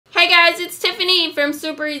guys, it's Tiffany from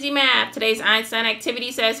Super Easy Math. Today's Einstein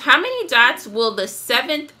activity says, how many dots will the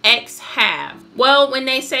 7th x have? Well, when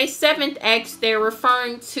they say 7th x, they're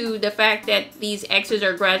referring to the fact that these x's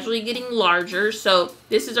are gradually getting larger. So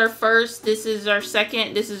this is our first, this is our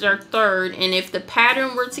second, this is our third. And if the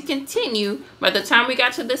pattern were to continue, by the time we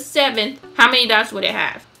got to the 7th, how many dots would it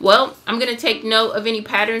have? Well, I'm going to take note of any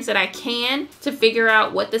patterns that I can to figure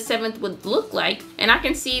out what the 7th would look like. And I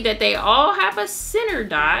can see that they all have a center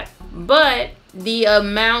dot, but the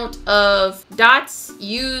amount of dots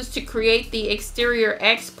used to create the exterior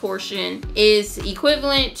x portion is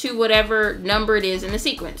equivalent to whatever number it is in the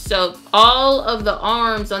sequence. So all of the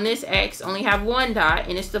arms on this x only have one dot,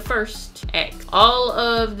 and it's the first x. All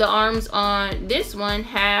of the arms on this one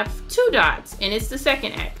have 2 dots, and it's the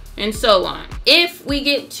second x, and so on. If we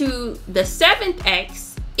get to the 7th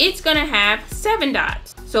x, it's gonna have 7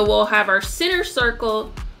 dots. So we'll have our center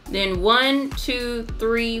circle, then 1, 2,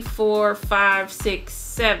 3, 4, 5, 6,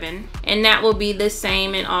 7, and that will be the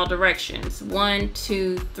same in all directions. 1,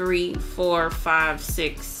 2, 3, 4, 5,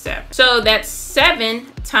 6, 7. So that's 7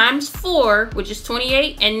 times 4, which is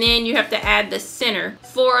 28, and then you have to add the center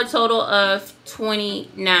for a total of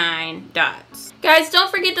 29 dots. Guys,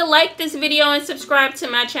 don't forget to like this video and subscribe to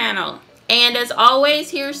my channel. And as always,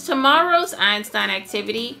 here's tomorrow's Einstein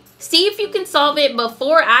activity. See if you can solve it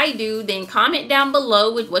before I do, then comment down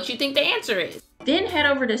below with what you think the answer is. Then head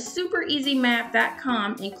over to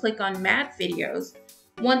supereasymath.com and click on math videos.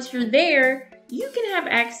 Once you're there, you can have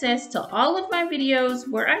access to all of my videos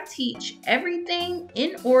where I teach everything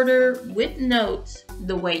in order with notes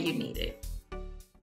the way you need it.